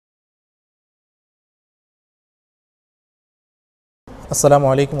Assalamu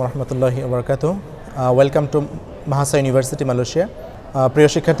alaikum warahmatullahi wabarakatuh. Welcome to MAHSA University, Malaysia. প্রিয়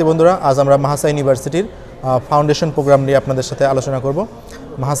শিক্ষার্থী বন্ধুরা, আজ আমরা মাহসা ইউনিভার্সিটির ফাউন্ডেশন প্রোগ্রাম নিয়ে আপনাদের সাথে আলোচনা করব।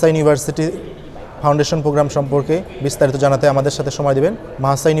 মাহসা ইউনিভার্সিটি ফাউন্ডেশন প্রোগ্রাম সম্পর্কে বিস্তারিত জানাতে আমাদের সাথে সময় দিবেন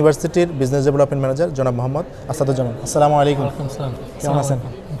মাহসা ইউনিভার্সিটির বিজনেস ডেভেলপমেন্ট ম্যানেজার জনাব মোহাম্মদ আসাদুজ্জামান। আসসালামু আলাইকুম। কেমন আছেন?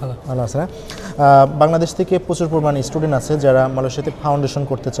 ভালো আছেন। বাংলাদেশ থেকে প্রচুর পরিমাণে স্টুডেন্ট আছে যারা মালয়েশিয়াতে ফাউন্ডেশন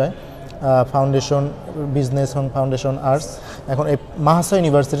করতে চায়, ফাউন্ডেশন বিজনেস এবং ফাউন্ডেশন আর্টস। এখন এই মাহসা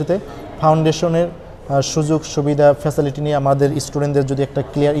ইউনিভার্সিটিতে ফাউন্ডেশনের সুযোগ সুবিধা ফ্যাসিলিটি নিয়ে আমাদের স্টুডেন্টদের যদি একটা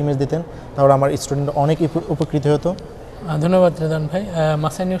ক্লিয়ার ইমেজ দিতেন তাহলে আমার স্টুডেন্ট অনেক উপকৃত হতো। ধন্যবাদ রেদান ভাই।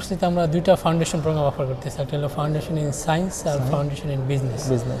 মাহসা ইউনিভার্সিটিতে আমরা দুইটা ফাউন্ডেশন প্রোগ্রাম অফার করতেছি, একটা হলো foundation in science R foundation in business,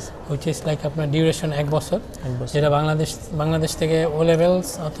 which is like আপনার ডিউরেশন 1 বছর, যেটা বাংলাদেশ থেকে ও লেভেলস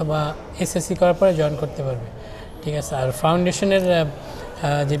অথবা এসএসসি করার পরে জয়েন করতে পারবে, ঠিক আছে। আর ফাউন্ডেশনের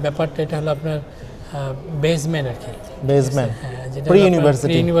যে ব্যাপারটা এটা হলো আপনার বেসমেন্ট আর কি, বেসমেন্ট যেটা প্রি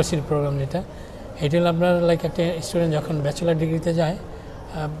ইউনিভার্সিটি প্রোগ্রাম, যেটা এটা হলো আপনার লাইক একটা স্টুডেন্ট যখন ব্যাচেলার ডিগ্রিতে যায়,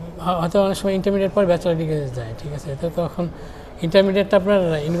 হয়তো অনেক সময় ইন্টারমিডিয়েট পর ব্যাচেলার ডিগ্রিতে যায়, ঠিক আছে। তো তখন ইন্টারমিডিয়েটটা আপনার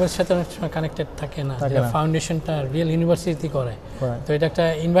ইউনিভার্সিটির সাথে অনেক সময় কানেক্টেড থাকে না, যেটা ফাউন্ডেশনটা রিয়েল ইউনিভার্সিটি করে। তো এটা একটা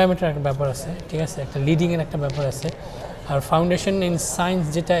এনভায়রনমেন্টের একটা ব্যাপার আছে, ঠিক আছে, একটা লিডিংয়ের একটা ব্যাপার আছে। আর ফাউন্ডেশন ইন সায়েন্স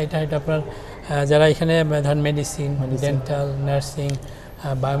যেটা এটা আপনার যারা এখানে ধরেন medicine, dental, nursing,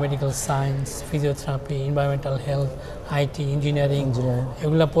 biomedical science, physiotherapy, environmental health, IT, engineering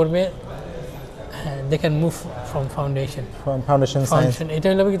এগুলো পড়বে, they can move from foundation science. এটা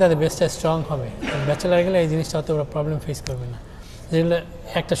হলো কি তাদের বেসটা স্ট্রং হবে, ব্যাচেলার গেলে এই জিনিসটা অত বড় প্রবলেম ফেস করবে না, যেগুলো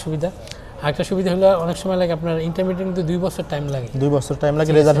একটা সুবিধা। আরেকটা সুবিধা হলো অনেক সময় লাগে আপনার ইন্টারমিডিয়েট কিন্তু 2 বছর টাইম লাগে,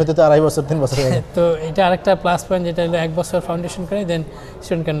 রেজাল্ট হতে তো 2.5 বছর 3 বছর লাগে। তো এটা আরেকটা প্লাস পয়েন্ট, যেটা হলো 1 বছর ফাউন্ডেশন করে দেন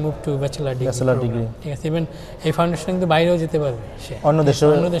student can move to bachelor degree, ঠিক আছে। ইভেন এই ফাউন্ডেশন কিন্তু বাইরেও যেতে পারবে, সে অন্য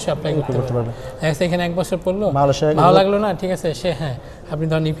দেশে অ্যাপ্লাই করতে পারবে। এখানে 1 বছর পড়লো, ভালো লাগলো না, ঠিক আছে, সে আপনি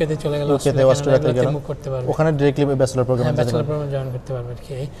ধরেন ইউকেতে চলে গেল, অস্ট্রেলিয়াতে মুভ করতে পারবে, ওখানে ডাইরেক্টলি ব্যাচেলার প্রোগ্রাম জয়েন করতে পারবে, ঠিক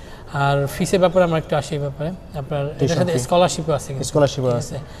আছে। আর ফিসের ব্যাপারে আমরা একটু আসি, ব্যাপারে আপনার এটার সাথে স্কলারশিপও আছে,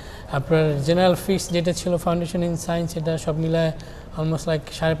 আছে। আপনার জেনারেল ফিস যেটা ছিল ফাউন্ডেশন ইন সায়েন্স, এটা সব মিলায় অলমোস্ট লাইক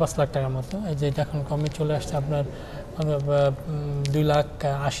 5.5 লাখ টাকার মতো, এই যে এটা এখন কমে চলে আসছে আপনার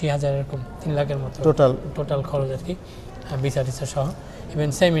 2,80,000 এরকম, 3 লাখের মতো টোটাল খরচ আর কি, ভিসা টিসা সহ।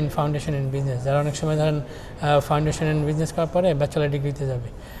 Even same in foundation in business, যারা অনেক সময় ধরেন ফাউন্ডেশন ইন বিজনেস করার পরে ব্যাচেলার ডিগ্রিতে যাবে,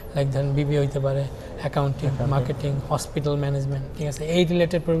 লাইক ধরেন বিবিএ হইতে পারে, অ্যাকাউন্টিং, মার্কেটিং, হসপিটাল ম্যানেজমেন্ট, ঠিক আছে, এই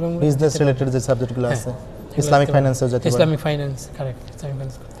রিলেটেড প্রোগ্রাম, বিজনেস রিলেটেড যে সাবজেক্টগুলো আছে, ইসলামিক ফাইন্যান্সও যেতে পারে, Islamic finance, correct, Islamic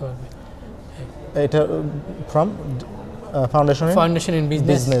finance করতে পারবে। এটা from foundation in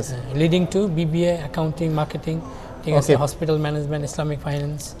business leading to BBA, accounting, marketing, ঠিক আছে, হসপিটাল ম্যানেজমেন্ট, ইসলামিক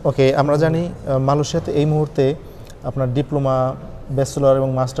ফাইন্যান্স। ওকে, আমরা জানি মালয়েশিয়াতে এই মুহূর্তে আপনার ডিপ্লোমা, ব্যাচেলর এবং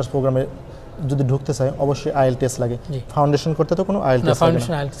মাস্টার্স প্রোগ্রামে যদি ঢুকতে চায় অবশ্যই আইএলটিএস লাগে। ফাউন্ডেশন করতে তো কোনো আইএলটিএস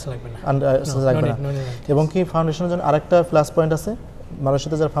লাগবে না। এবং কি ফাউন্ডেশনের জন্য আরেকটা প্লাস পয়েন্ট আছে,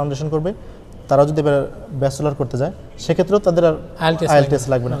 মালয়েশিয়াতে যারা ফাউন্ডেশন করবে তারা যদি ব্যাচেলর করতে যায় সেক্ষেত্রেও তাদের আর আইএলটিএস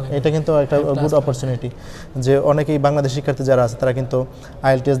লাগবে না। এটা কিন্তু একটা গুড অপরচুনিটি, যে অনেকেই বাংলাদেশি শিক্ষার্থী যারা আছে তারা কিন্তু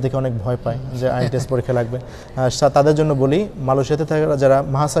আইএলটিএস দেখে অনেক ভয় পায় যে আইএলটিএস পরীক্ষা লাগবে। তাদের জন্য বলি, মালয়েশিয়াতে থাকা যারা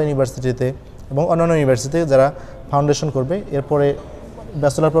মাহসা ইউনিভার্সিটিতে এবং অন্যান্য ইউনিভার্সিটিতে যারা ফাউন্ডেশন করবে এরপরে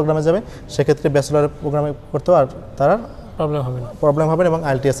ব্যাচেলর প্রোগ্রামে যাবে, সেক্ষেত্রে ব্যাচেলর প্রোগ্রামে করতেও আর তারা প্রবলেম হবে না এবং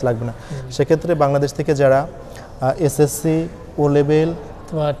আইএলটিএস লাগবে না। সেক্ষেত্রে বাংলাদেশ থেকে যারা এসএসসি, ও লেভেল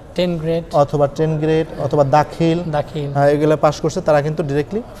অথবা 10 গ্রেড অথবা দাখিল এগুলো পাস করছে তারা কিন্তু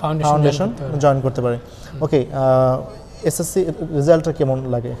ডিরেক্টলি ফাউন্ডেশন জয়েন করতে পারে। ওকে, এসএসসি রেজাল্টটা কেমন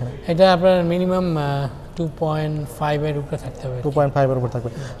লাগে এখানে? এটা আপনার মিনিমাম 2.5 এর উপরে থাকতে হবে, 2.5 এর উপরে থাকবে।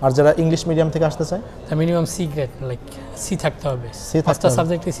 আর যারা ইংলিশ মিডিয়াম থেকে আসতে চায় তা minimum C grade, like C থাকতে হবে, পাঁচটা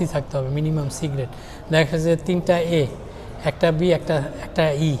সাবজেক্টে সি থাকতে হবে, মিনিমাম সি গ্রেড। দেখা যাচ্ছে 3টা এ, একটা বি, একটা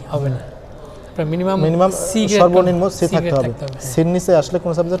ই হবে না, মিনিমাম সি গ্রেড, সর্বনিম্ন সি থাকতে হবে। সির নিচে আসলে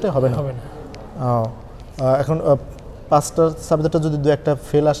কোন সাবজেক্টে হবে না। এখন 5টা সাবজেক্টে যদি 2-1টা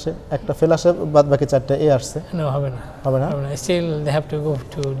ফেল আসে, একটা ফেল আসে, বাদ বাকি 4টা এ আসছে, হবে না, still they have to go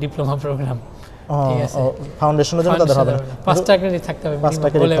to diploma programme, ঠিক আছে। ফাউন্ডেশনের জন্য তাদের হবে না, 5টা ক্রেডিট থাকতে হবে, 5টা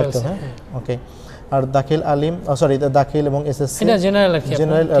ক্রেডিট থাকতে হবে। ওকে, আর দাখিল আলিম দাখিল এবং এসএসসি এটা জেনারেল আর কি,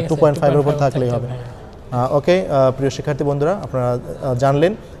 জেনারেল 2.5 এর উপর থাকলেই হবে। ওকে, প্রিয় শিক্ষার্থী বন্ধুরা, আপনারা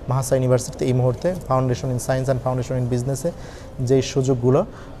জানলেন মাহসা ইউনিভার্সিটিতে এই মুহূর্তে foundation in science and foundation in বিজনেসে যেই সুযোগগুলো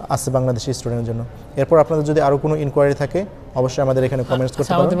আছে বাংলাদেশি স্টুডেন্টের জন্য। এরপর আপনাদের যদি আরও কোনো ইনকোয়ারি থাকে অবশ্যই আমাদের এখানে কমেন্টস করতে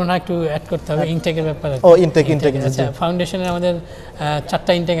পারেন। আমাদের মনে হয় একটু অ্যাড করতে হবে ইনটেকের ব্যাপারে। ইনটেক আচ্ছা, ফাউন্ডেশনের আমাদের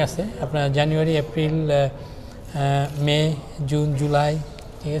 4টা ইনটেক আছে, আপনার জানুয়ারি, এপ্রিল, মে, জুন, জুলাই,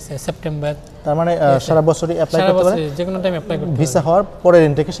 ঠিক আছে, সেপ্টেম্বর। তার মানে সারা বছরই অ্যাপ্লাই করতে পারে, যে কোনো টাইম অ্যাপ্লাই করতে পারে, ভিসা হওয়ার পরের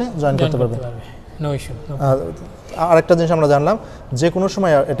ইনটেক এসে জয়েন করতে পারবে। No issue. আরেকটা জিনিস আমরা জানলাম যে কোনো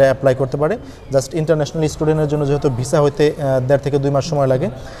সময় এটা অ্যাপ্লাই করতে পারে, জাস্ট ইন্টারন্যাশনাল স্টুডেন্টের জন্য যেহেতু ভিসা হইতে 1.5 থেকে 2 মাস সময় লাগে,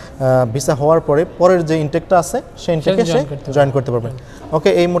 ভিসা হওয়ার পরে পরের যে ইনটেকটা আছে সেই ইনটেকে সে জয়েন করতে পারবে। ওকে,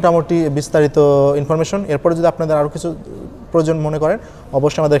 এই মোটামুটি বিস্তারিত ইনফরমেশন। এরপরে যদি আপনাদের আরও কিছু প্রয়োজন মনে করেন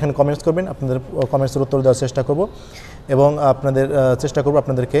অবশ্যই আমাদের এখানে কমেন্টস করবেন, আপনাদের কমেন্টসের উত্তর দেওয়ার চেষ্টা করব এবং চেষ্টা করব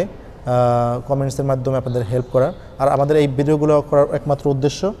আপনাদেরকে কমেন্টসের মাধ্যমে আপনাদের হেল্প করার। আর আমাদের এই ভিডিওগুলো করার একমাত্র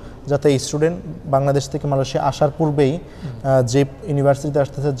উদ্দেশ্য যাতে স্টুডেন্ট বাংলাদেশ থেকে মালয়েশিয়া আসার পূর্বেই যে ইউনিভার্সিটিতে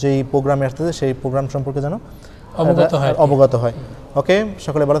আসতেছে, যেই প্রোগ্রামে আসতেছে সেই প্রোগ্রাম সম্পর্কে যেন অবগত হয়। ওকে,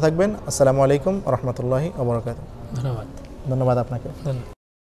 সকলে ভালো থাকবেন। আসসালামু আলাইকুম ওয়া রাহমাতুল্লাহি ওয়া বারাকাতুহু। ধন্যবাদ। ধন্যবাদ আপনাকে।